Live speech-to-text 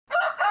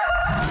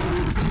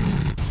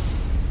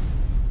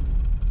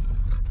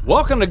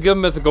Welcome to Good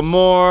Mythical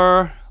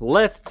MORE.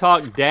 Let's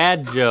talk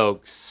dad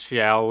jokes,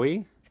 shall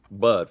we?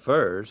 But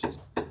first,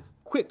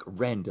 quick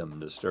random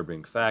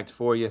disturbing fact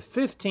for you.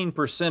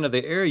 15% of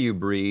the air you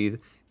breathe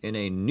in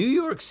a New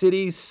York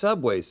City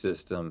subway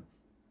system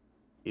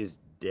is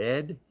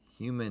dead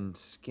human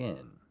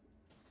skin.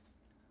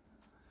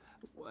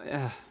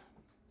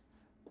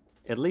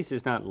 At least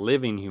it's not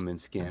living human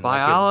skin.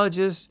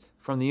 Biologists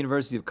from the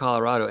University of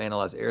Colorado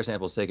analyzed air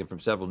samples taken from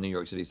several New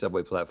York City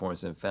subway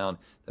platforms and found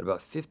that about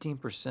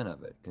 15%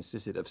 of it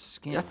consisted of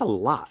skin. That's a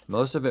lot.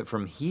 Most of it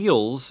from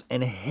heels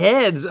and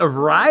heads of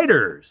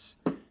riders.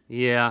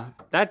 Yeah,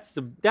 that's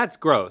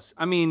gross.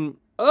 I mean,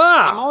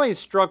 I'm always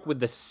struck with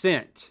the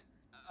scent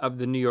of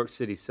the New York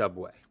City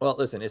subway. Well,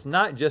 listen, it's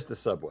not just the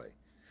subway.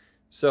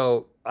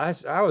 So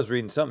I was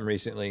reading something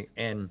recently,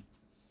 and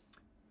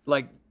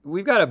like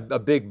we've got a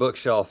big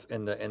bookshelf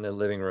in the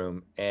living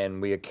room, and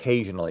we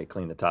occasionally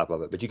clean the top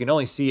of it, but you can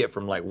only see it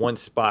from like one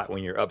spot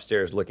when you're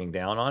upstairs looking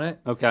down on it.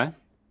 Okay.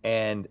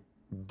 And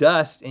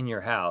dust in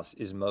your house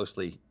is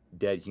mostly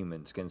dead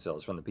human skin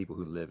cells from the people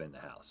who live in the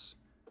house.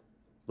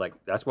 Like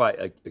that's why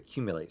it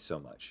accumulates so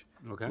much.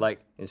 Okay.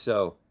 Like, and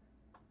so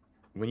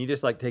when you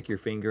just like take your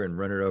finger and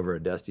run it over a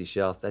dusty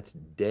shelf, that's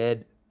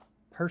dead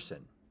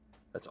person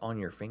that's on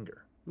your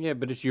finger. Yeah,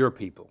 but it's your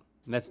people.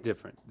 And that's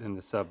different than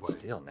the subway.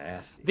 Still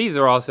nasty. These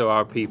are also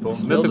our people,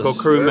 Still Mythical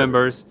Crew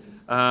members.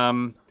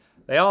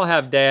 They all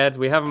have dads.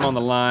 We have them on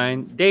the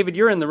line. David,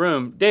 you're in the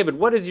room. David,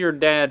 what is your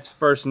dad's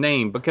first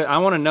name? Because I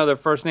want to know their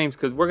first names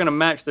because we're going to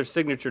match their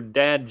signature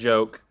dad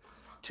joke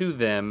to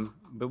them,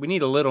 but we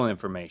need a little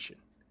information.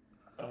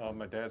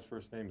 My dad's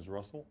first name is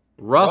Russell.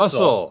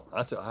 Russell.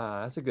 That's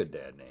a good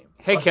dad name.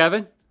 Hey, Russell.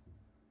 Kevin.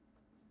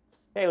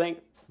 Hey, Link.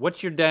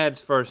 What's your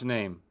dad's first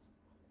name?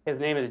 His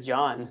name is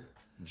John.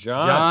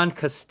 John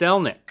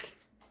Kostelnik.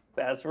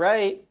 That's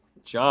right.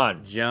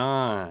 John.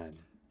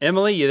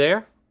 Emily, you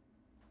there?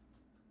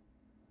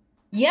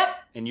 Yep,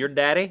 And your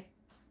daddy?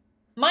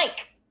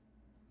 Mike.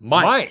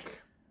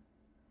 Mike.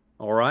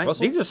 All right.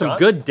 Russell, These are some John,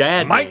 good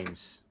dad Mike.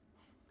 names.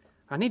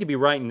 I need to be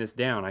writing this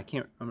down. I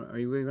can't. Are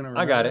you going to remember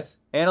I got this?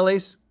 it.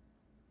 Annalise.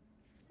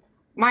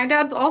 My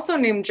dad's also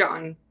named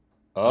John,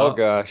 Oh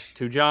gosh.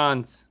 Two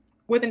Johns.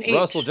 with an H.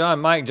 Russell, John,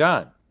 Mike,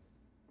 John.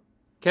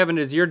 Kevin,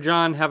 does your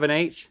John have an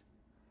H?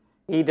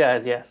 He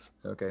does, yes.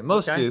 Okay,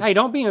 most Okay. do. Hey,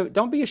 don't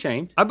be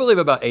ashamed. I believe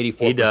about He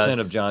 84% does.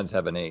 of Johns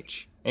have an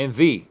H. And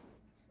V.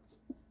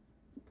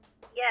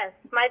 Yes,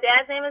 my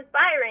dad's name is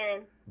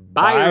Byron.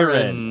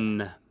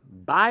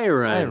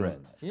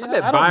 Byron. Yeah, I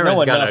bet I don't know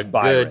Byron's got a enough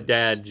Byrons. good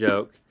dad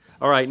joke.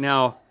 All right,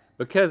 now,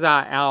 because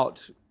I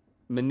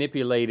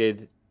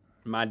out-manipulated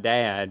my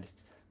dad,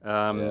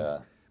 Yeah.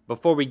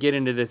 before we get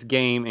into this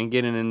game and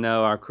getting to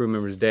know our crew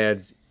members'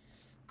 dads,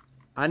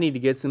 I need to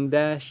get some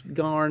dash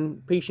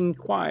darn peace and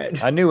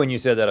quiet. I knew when you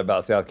said that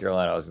about South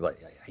Carolina, I was like,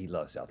 yeah, he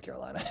loves South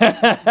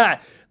Carolina.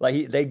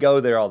 Like they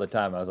go there all the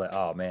time. I was like,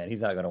 oh man,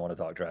 he's not gonna want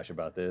to talk trash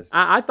about this.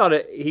 I thought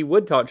he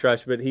would talk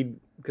trash, but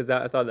because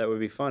I thought that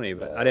would be funny,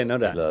 but I didn't know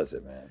that. He loves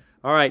it, man.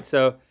 All right,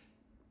 so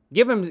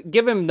give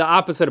him the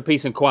opposite of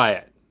peace and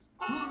quiet.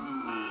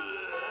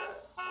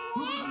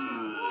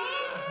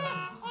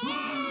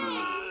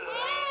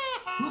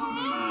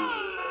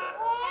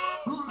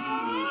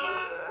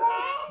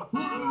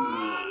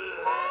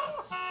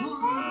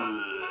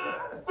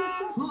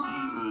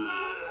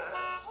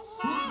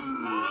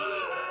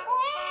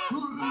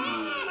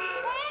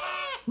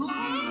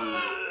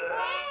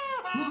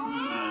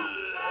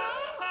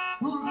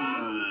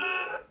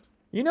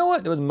 You know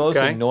what the most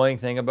Okay. annoying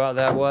thing about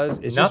that was?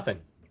 Is Nothing.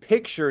 just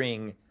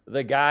picturing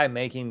the guy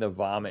making the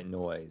vomit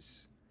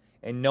noise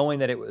and knowing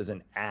that it was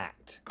an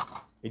act.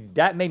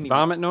 That made me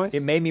Vomit noise?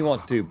 It made me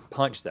want to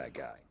punch that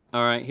guy.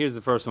 All right, here's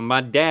the first one.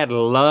 My dad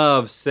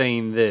loves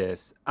saying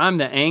this. I'm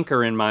the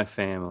anchor in my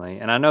family,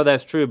 and I know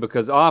that's true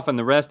because often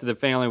the rest of the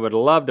family would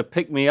love to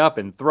pick me up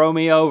and throw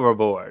me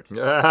overboard. He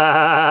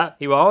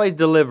will always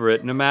deliver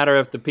it, no matter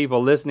if the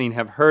people listening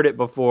have heard it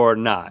before or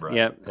not. Right.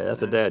 Yep, Yeah,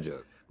 that's a dad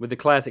joke. with the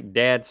classic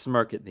dad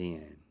smirk at the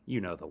end. You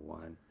know the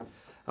one.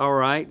 All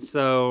right,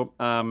 so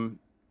I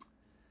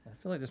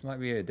feel like this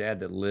might be a dad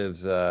that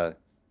lives in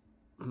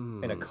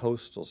a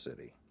coastal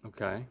city.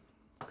 okay.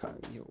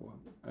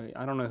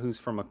 I don't know who's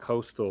from a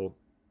coastal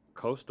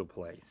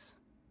place.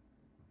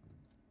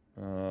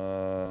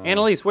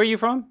 Annalise, where are you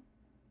from?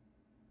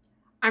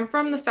 I'm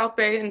from the South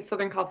Bay in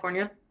Southern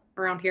California,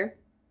 around here.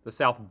 The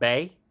South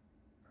Bay.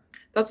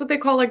 That's what they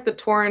call like the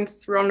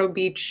Torrance, Rondo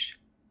Beach,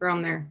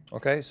 around there.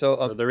 Okay, so,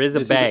 So there is a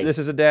this bay. This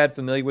is a dad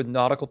familiar with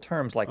nautical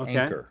terms like Okay.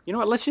 anchor. You know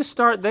what? Let's just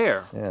start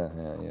there. Yeah.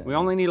 We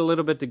only need a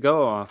little bit to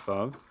go off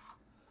of.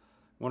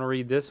 Want to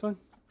read this one?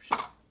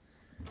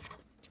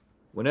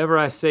 Whenever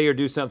I say or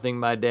do something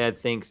my dad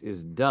thinks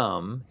is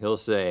dumb, he'll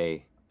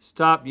say,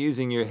 "Stop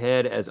using your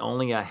head as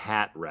only a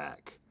hat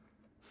rack."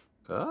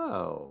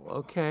 Oh,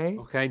 okay.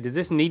 Okay. Does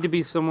this need to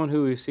be someone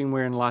who we've seen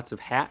wearing lots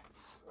of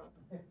hats?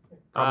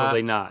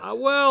 Probably not.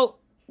 Well,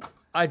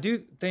 I do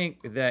think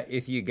that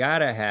if you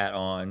got a hat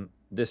on,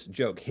 this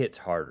joke hits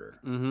harder.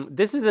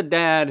 This is a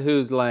dad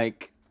who's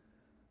like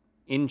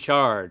in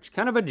charge,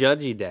 kind of a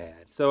judgy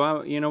dad.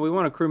 So we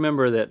want a crew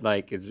member that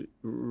like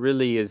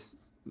is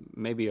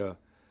maybe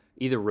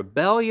either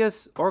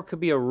rebellious or could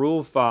be a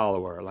rule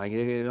follower, like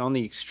on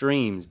the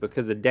extremes,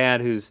 because a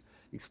dad who's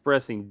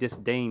expressing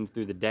disdain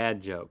through the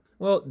dad joke.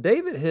 Well,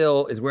 David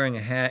Hill is wearing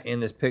a hat in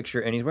this picture,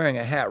 and he's wearing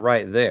a hat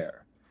right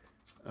there.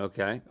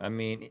 Okay. I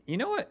mean, you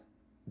know what?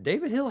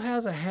 David Hill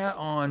has a hat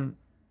on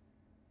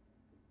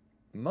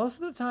most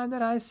of the time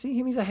that I see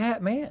him. He's a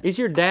hat man. Is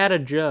your dad a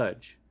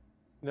judge?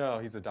 No,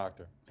 he's a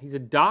doctor. He's a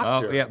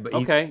doctor. Oh, yeah, but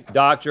he's okay.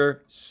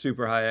 Doctor,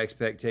 super high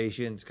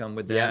expectations come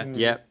with Yeah, that.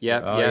 yep.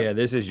 Oh, yeah,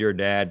 this is your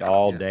dad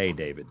all day,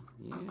 David.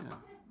 Yeah.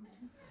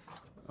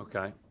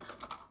 Okay.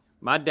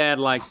 My dad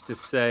likes to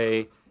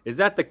say, "Is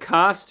that the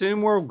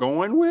costume we're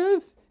going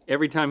with?"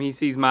 every time he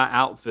sees my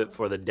outfit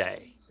for the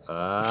day.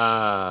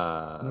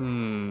 Ah.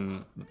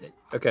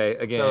 Okay,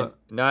 again,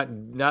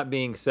 not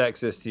being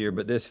sexist here,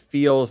 but this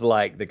feels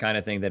like the kind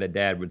of thing that a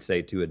dad would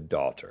say to a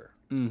daughter.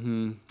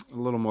 Mm-hmm. A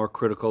little more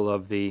critical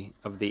of the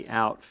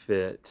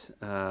outfit.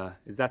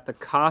 Is that the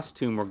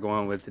costume we're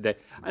going with today?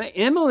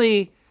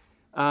 Emily,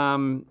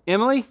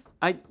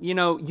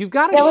 you've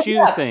got a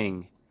shoe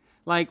thing.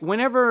 Like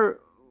whenever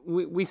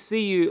we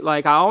see you,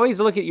 like I always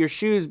look at your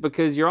shoes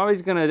because you're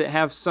always gonna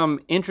have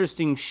some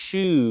interesting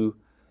shoe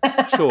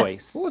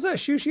choice. What was that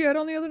shoe she had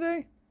on the other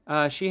day?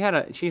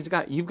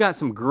 You've got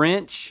some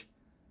Grinch.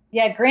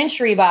 Yeah, Grinch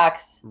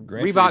Reeboks.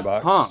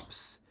 Reebok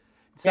pumps.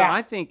 So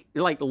I think,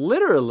 like,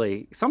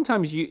 literally,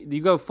 sometimes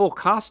you go full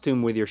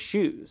costume with your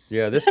shoes.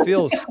 Yeah, this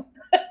feels...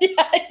 Yeah,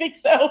 I think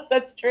so.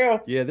 That's true.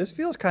 Yeah, this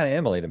feels kind of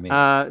Emily to me.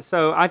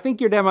 So I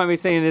think your dad might be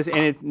saying this, and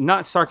it's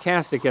not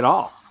sarcastic at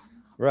all.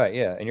 Right,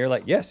 yeah. And you're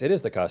like, yes, it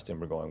is the costume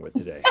we're going with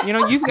today.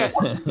 You've got,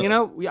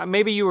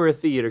 maybe you were a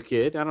theater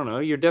kid. I don't know.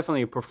 You're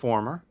definitely a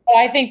performer.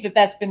 I think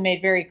that's been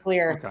made very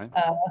clear. Okay.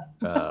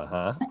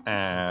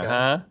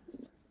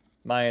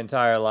 My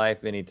entire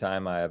life,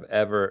 anytime I have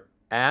ever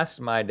asked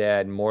my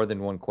dad more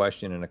than one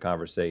question in a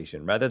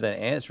conversation, rather than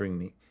answering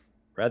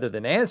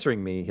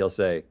me, he'll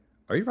say,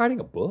 "Are you writing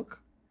a book?"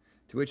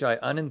 To which I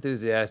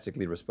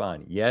unenthusiastically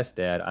respond, "Yes,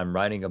 Dad, I'm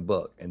writing a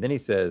book." And then he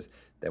says,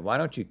 "Then why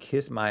don't you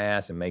kiss my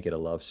ass and make it a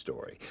love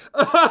story?"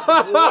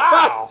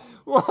 Wow.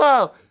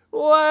 Wow.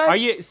 What? Are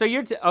you? So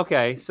you're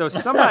okay. So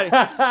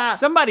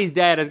somebody's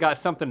dad has got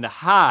something to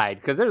hide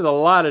because there's a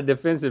lot of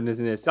defensiveness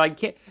in this.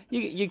 Like,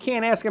 you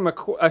can't ask him a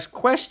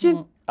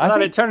question. I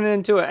thought it turned it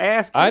into an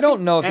ask. I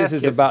don't know if this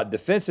is about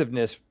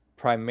defensiveness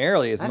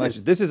primarily as much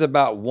as this is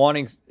about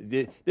wanting.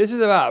 This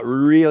is about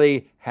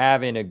really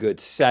having a good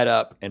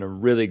setup and a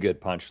really good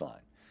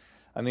punchline.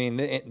 I mean,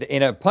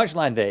 in a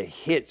punchline that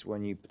hits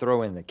when you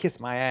throw in the "kiss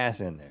my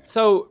ass" in there.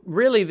 So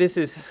really, this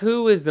is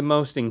who is the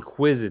most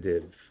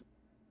inquisitive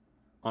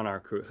on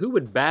our crew? Who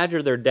would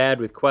badger their dad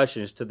with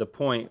questions to the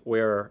point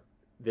where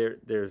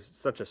there's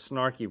such a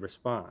snarky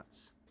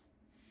response?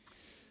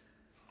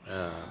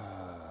 I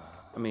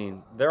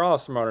mean, they're all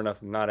smart enough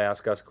to not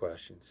ask us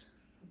questions.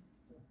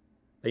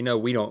 They know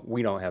we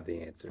don't have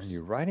the answers. Are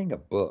you writing a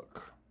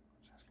book?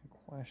 Asking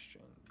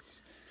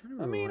questions.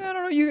 I mean, I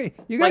don't know. You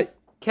got like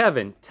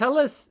Kevin. Tell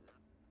us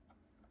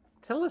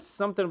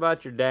something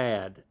about your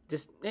dad.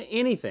 Just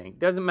anything.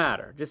 Doesn't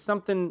matter. Just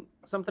something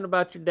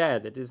about your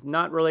dad that is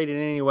not related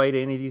in any way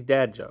to any of these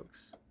dad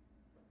jokes.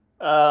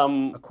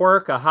 A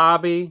quirk, a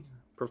hobby,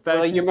 profession.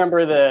 Well, you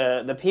remember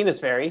the penis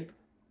fairy?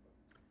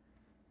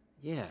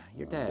 Yeah,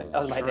 your dad.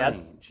 That was my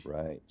dad.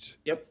 Right.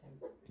 Yep.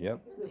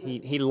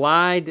 He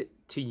lied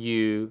to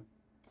you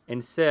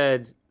and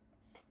said,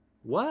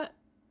 "What?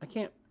 I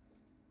can't."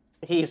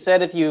 He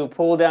said if you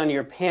pull down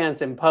your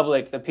pants in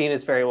public, the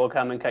penis fairy will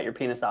come and cut your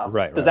penis off.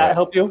 Right. Does that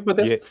help you with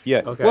this?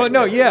 Yeah. Okay. Well,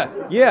 no. Yeah.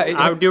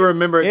 I do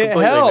remember it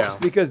completely helps now.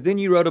 because then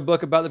you wrote a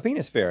book about the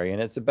penis fairy, and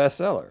it's a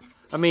bestseller.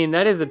 I mean,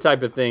 that is the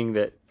type of thing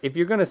that if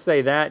you're going to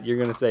say that, you're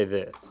going to say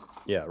this.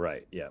 Yeah.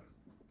 Right. Yeah.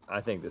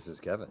 I think this is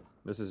Kevin.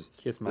 This is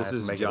make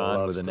it a John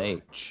love with an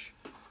story. H.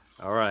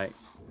 All right.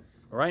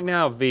 Right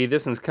now, V,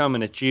 this one's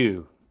coming at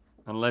you.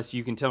 Unless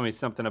you can tell me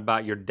something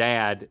about your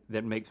dad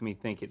that makes me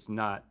think it's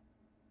not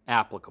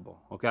applicable,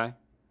 okay?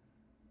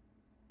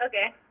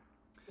 Okay.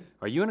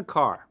 Are you in a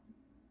car?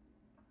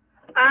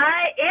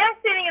 I am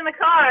sitting in the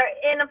car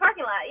in the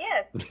parking lot,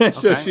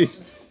 yes. So Okay.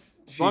 she's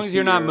As long as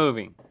you're not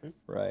moving.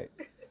 right.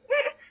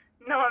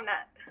 No, I'm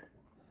not.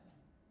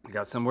 You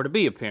got somewhere to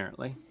be,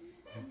 apparently.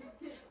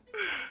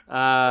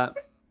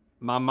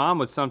 My mom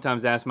would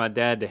sometimes ask my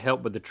dad to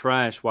help with the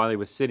trash while he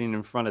was sitting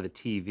in front of the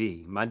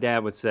TV. My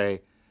dad would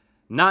say,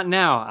 "Not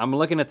now, I'm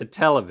looking at the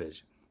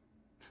television."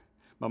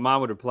 My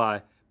mom would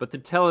reply, "But the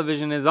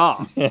television is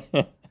off." And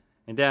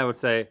Dad would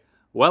say,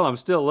 "Well, I'm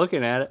still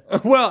looking at it."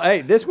 Well,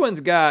 hey, this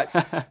one's got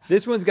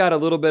a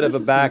little bit of a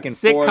back and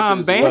forth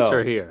sitcom as banter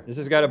well. here. This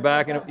has got a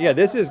back and yeah,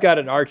 this has got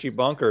an Archie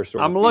Bunker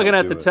sort of. I'm feel looking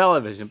at to the it.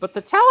 television, but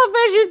the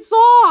television's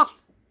off.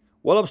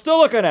 Well, I'm still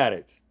looking at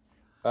it.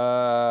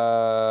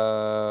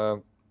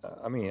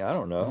 I mean, I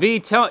don't know.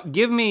 V,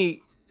 give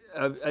me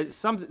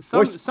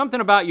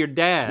something about your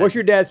dad. What's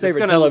your dad's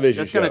favorite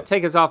television That's show? going to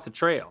take us off the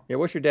trail. Yeah,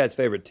 what's your dad's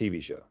favorite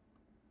TV show?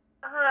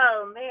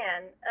 Oh,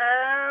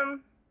 man.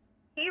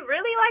 He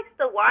really likes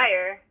The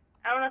Wire.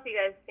 I don't know if you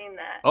guys seen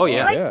that. Oh,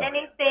 yeah. Like Yeah.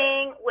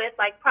 anything with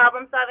like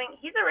problem solving.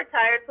 He's a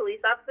retired police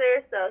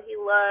officer, so he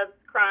loves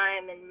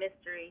crime and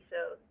mystery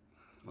shows.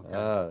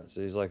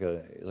 So he's like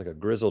a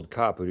grizzled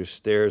cop who just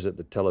stares at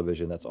the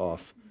television that's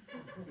off.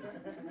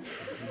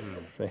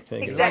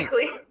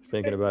 Exactly.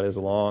 Thinking about his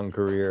long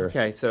career.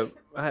 Okay, so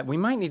we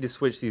might need to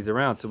switch these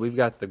around. So we've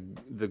got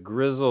the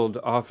grizzled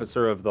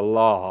officer of the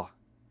law.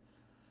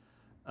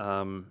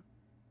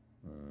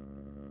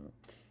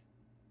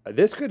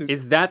 This could.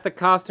 Is that the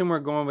costume we're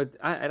going with?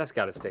 That's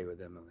got to stay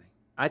with Emily.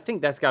 I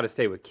think that's got to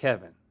stay with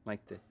Kevin.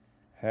 Like the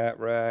Hat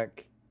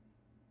rack.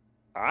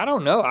 I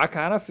don't know. I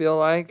kind of feel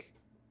like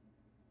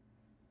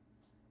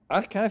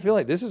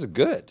this is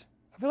good.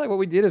 I feel like what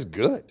we did is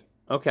good.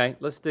 Okay,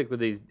 let's stick with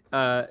these.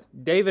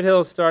 David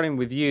Hill, starting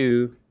with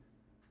you.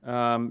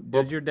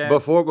 Did your dad?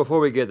 Before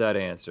we get that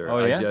answer,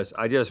 Oh, yeah?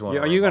 I just want.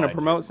 Are you going to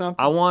promote something?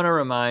 I want to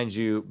remind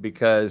you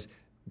because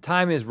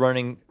time is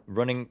running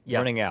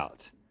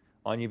out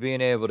on you being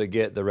able to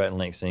get the Rhett and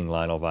Link Sing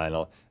Lionel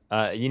vinyl.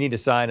 You need to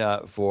sign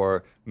up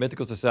for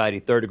Mythical Society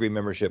Third Degree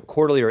membership,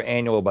 quarterly or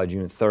annual, by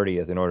June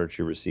 30th in order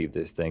to receive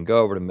this thing.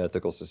 Go over to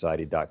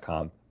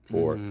mythicalsociety.com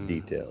for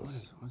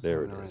details. What's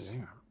There it that right is.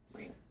 there?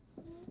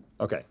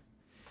 Okay.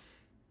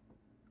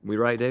 We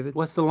right, David?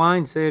 What's the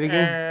line? Say it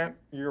again.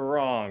 You're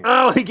wrong.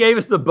 Oh, he gave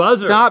us the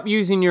buzzer. Stop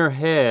using your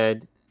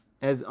head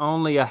as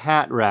only a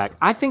hat rack.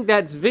 I think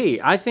that's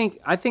V. I think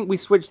we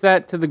switched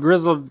that to the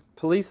grizzled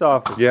police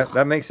officer. Yeah,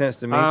 that makes sense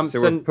to me. So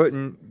so- we're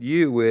putting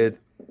you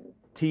with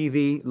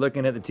TV,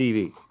 looking at the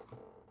TV.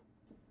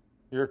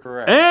 You're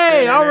correct.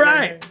 Hey, all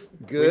right.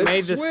 Good We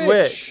made the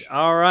switch.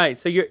 All right.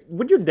 So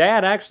would your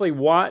dad actually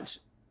watch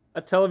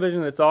a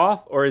television that's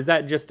off, or is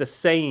that just a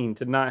saying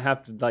to not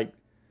have to like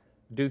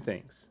do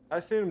things?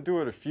 I've seen him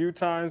do it a few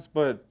times,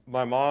 but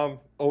my mom,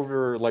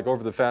 over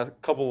the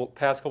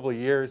past couple of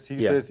years, he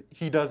says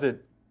he does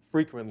it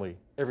frequently,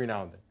 every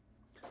now and then.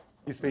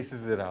 He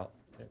spaces it out.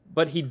 Yeah.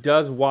 But he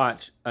does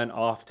watch an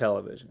off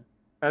television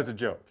As a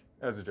joke,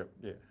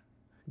 yeah.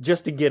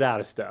 just to get out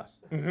of stuff.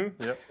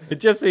 Yep.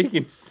 Just so he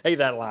can say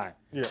that line.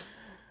 Yeah.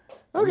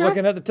 I'm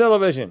looking at the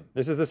television.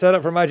 This is the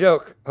setup for my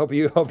joke. Hope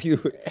you follow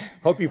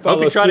Hope you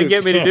try to suit.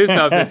 get me to do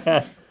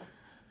something.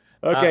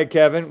 Okay,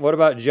 Kevin. What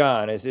about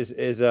John?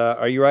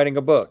 Are you writing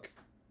a book?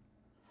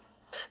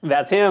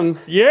 That's him.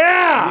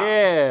 Yeah.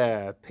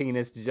 Yeah,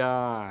 Penis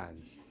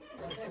John.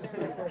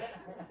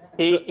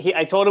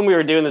 I told him we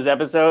were doing this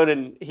episode,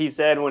 and he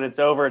said when it's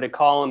over to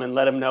call him and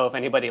let him know if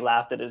anybody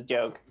laughed at his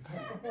joke.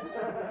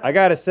 I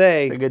gotta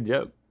say, It's a good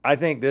joke. I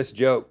think this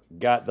joke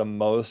got the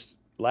most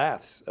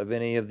laughs of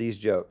any of these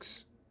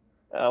jokes.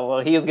 Well,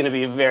 he is going to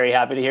be very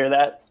happy to hear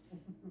that.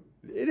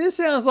 This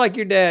sounds like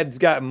your dad's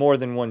got more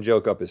than one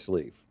joke up his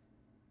sleeve.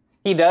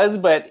 He does,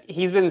 but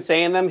he's been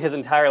saying them his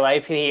entire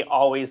life, and he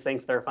always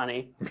thinks they're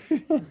funny.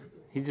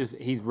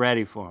 He's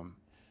ready for him.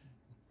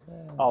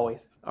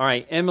 Always. All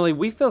right, Emily,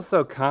 we feel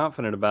so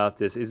confident about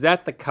this. Is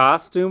that the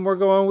costume we're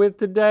going with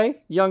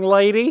today, young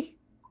lady?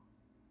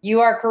 You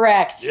are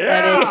correct.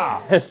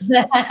 Yeah. Yes.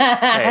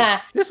 Hey,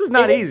 this was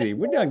not easy.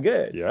 We're done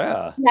good.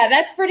 Yeah. Yeah,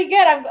 that's pretty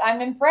good.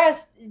 I'm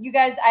impressed. You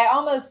guys, I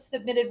almost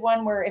submitted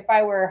one where if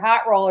I wear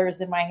hot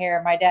rollers in my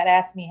hair, my dad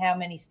asked me how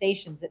many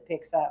stations it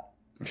picks up.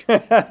 Okay.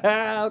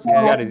 He's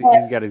got his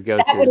That would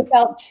go-to. have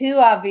felt too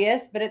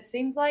obvious, but it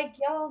seems like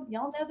y'all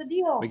know the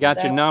deal. We got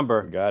your So-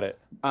 number. Got it.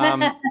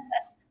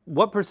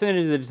 What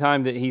percentage of the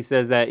time that he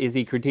says that is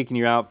he critiquing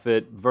your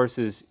outfit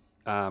versus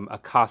a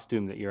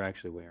costume that you're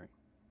actually wearing?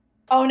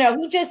 Oh no,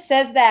 he just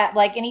says that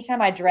like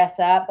anytime I dress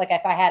up, like if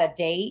I had a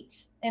date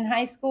in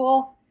high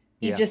school,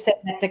 he Yeah. just said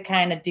that to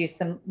kind of do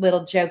some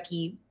little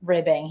jokey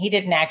ribbing. He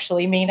didn't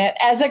actually mean it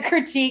as a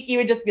critique. He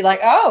would just be like,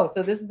 "Oh,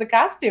 so this is the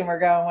costume we're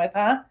going with,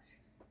 huh?"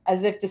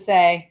 As if to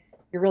say,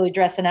 "You're really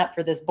dressing up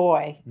for this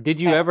boy." Did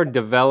you ever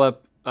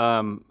develop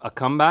a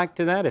comeback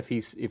to that if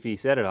he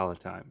said it all the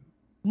time?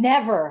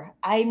 Never.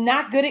 I'm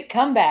not good at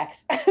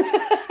comebacks.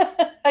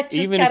 I just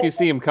Even if gotta- you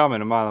see him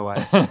coming a mile away.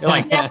 You're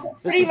like, Yeah, this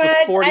pretty is the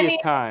much. 40th I mean-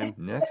 time.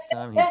 Next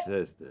time he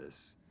says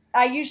this.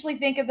 I usually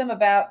think of them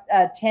about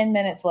 10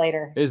 minutes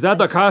later. Is that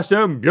the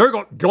costume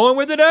you're going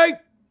with today?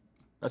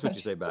 That's what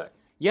you say back.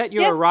 Yet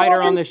you're Yeah, a writer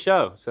well, on this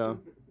show, so.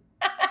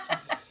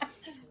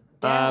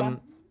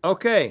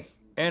 Okay,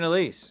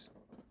 Annalise,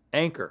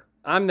 anchor.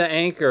 I'm the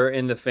anchor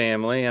in the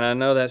family, and I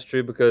know that's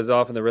true because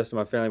often the rest of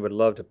my family would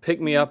love to pick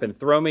me up and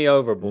throw me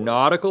overboard.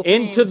 Nautical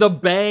Into themes. the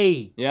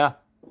bay. Yeah.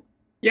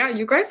 Yeah,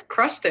 you guys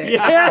crushed it.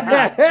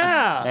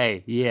 Yeah.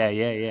 Hey,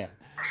 yeah.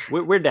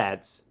 We're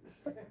dads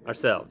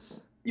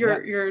ourselves.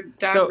 Your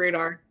dad So-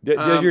 radar.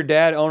 Does your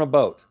dad own a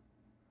boat?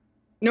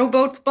 No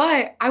boats,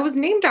 but I was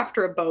named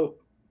after a boat.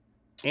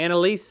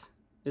 Annalise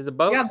is a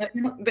boat? Yeah,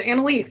 the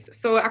Annalise.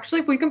 So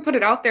actually, if we can put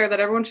it out there that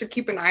everyone should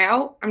keep an eye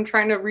out, I'm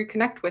trying to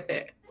reconnect with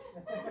it.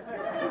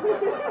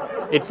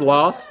 It's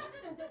lost?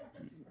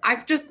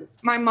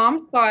 My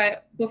mom saw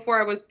it before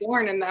I was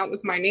born, and that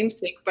was my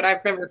namesake, but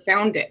I've never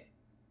found it.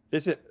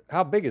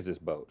 How big is this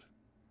boat?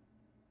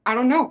 I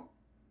don't know.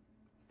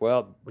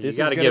 Well, Well, you this is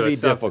gotta going to give be us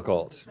something.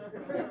 difficult.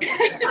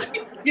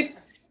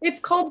 It's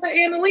called the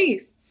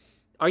Annalise.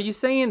 Are you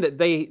saying that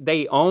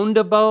they owned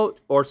a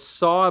boat or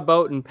saw a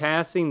boat in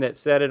passing that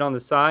said it on the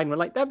side and were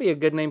like, that'd be a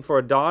good name for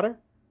a daughter?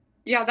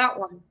 Yeah, that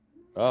one.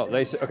 Oh,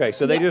 okay.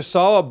 So they just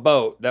saw a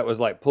boat that was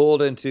like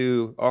pulled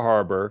into a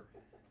harbor.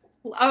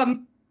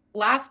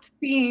 Last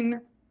seen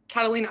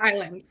Catalina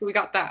Island. We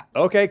got that.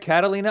 Okay,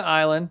 Catalina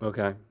Island.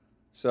 Okay.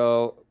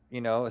 So,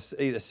 you know,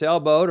 a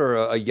sailboat or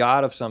a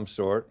yacht of some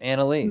sort.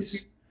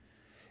 Annalise.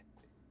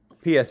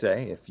 PSA,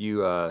 if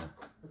you are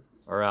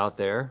out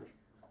there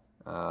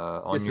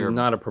This is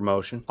not a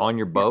promotion. on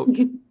your boat,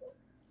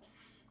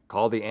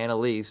 call the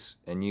Annalise,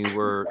 and you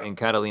were in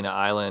Catalina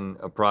Island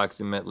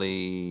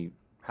approximately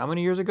how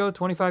many years ago?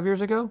 25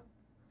 years ago?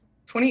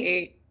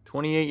 28.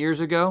 28 years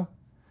ago?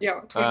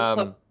 Yeah,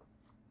 20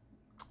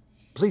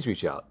 Please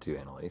reach out to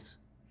Annalise.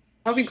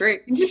 That'd be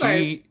great. Thank you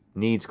guys. She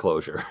needs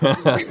closure,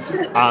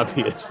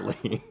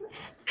 obviously.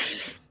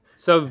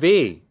 So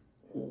V,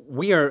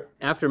 we are,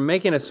 after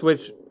making a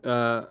switch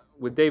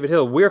with David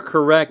Hill, we're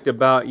correct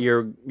about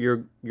your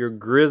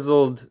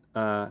grizzled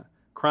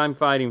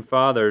crime-fighting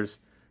fathers.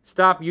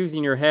 Stop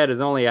using your head as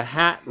only a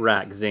hat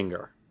rack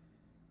zinger.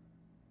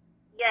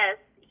 Yes,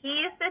 he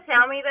used to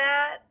tell me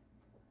that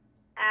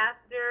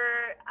after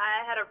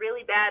I had a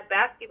really bad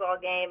basketball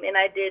game and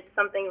I did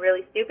something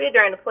really stupid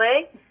during the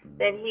play.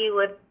 Then he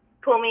would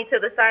pull me to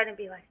the side and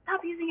be like,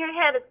 "Stop using your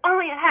head. It's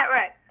only a hat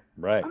rack."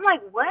 Right. I'm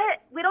like,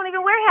 "What? We don't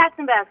even wear hats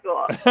in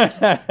basketball."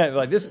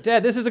 Like this,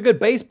 Dad. This is a good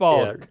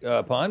baseball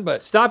pun,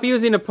 but Stop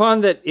using a pun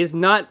that is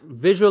not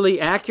visually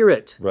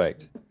accurate.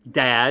 right.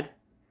 Dad.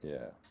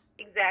 Yeah.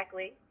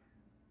 Exactly.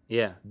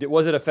 Yeah.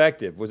 Was it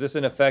effective? Was this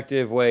an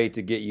effective way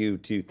to get you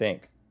to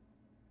think?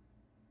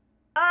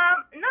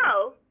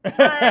 No.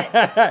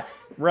 But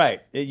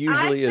Right. It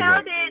usually I isn't.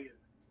 found it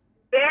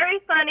very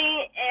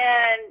funny,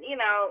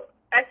 and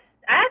I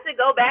had to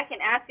go back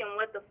and ask him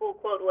what the full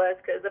quote was,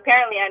 because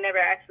apparently I never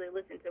actually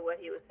listened to what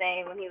he was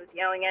saying when he was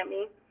yelling at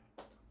me.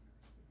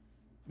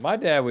 My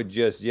dad would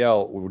just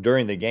yell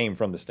during the game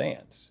from the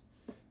stands.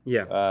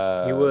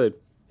 Yeah. He would.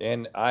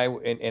 And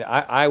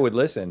I would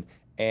listen,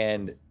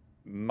 and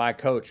my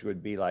coach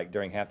would be like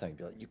during halftime, he'd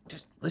be like, "You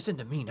just listen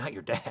to me, not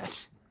your dad."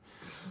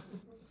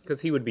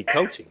 Because he would be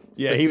coaching.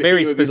 Yeah,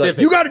 very he would be specific.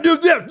 like, "You got to do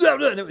this."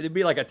 And it'd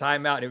be like a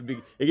timeout, and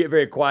it'd get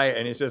very quiet,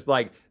 and it's just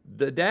like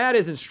the dad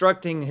is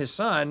instructing his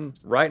son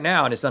right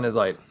now, and his son is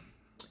like,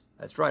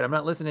 "That's right, I'm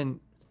not listening.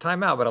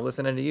 Timeout, but I'm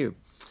listening to you."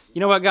 You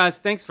know what, guys?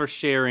 Thanks for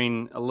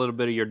sharing a little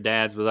bit of your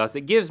dads with us.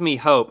 It gives me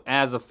hope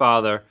as a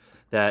father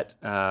that,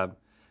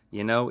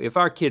 if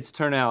our kids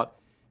turn out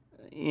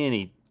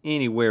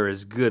anywhere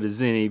as good as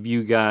any of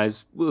you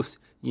guys,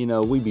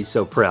 we'd be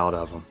so proud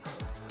of them.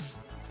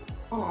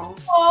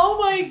 Oh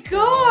my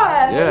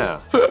God.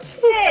 Yeah.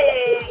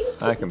 Hey!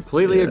 I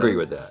completely agree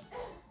with that.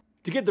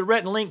 To get the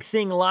Rhett and Link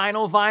Sing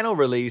Lionel vinyl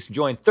release,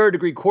 join Third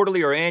Degree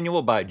Quarterly or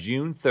Annual by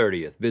June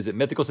 30th. Visit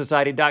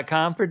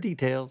mythicalsociety.com for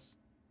details.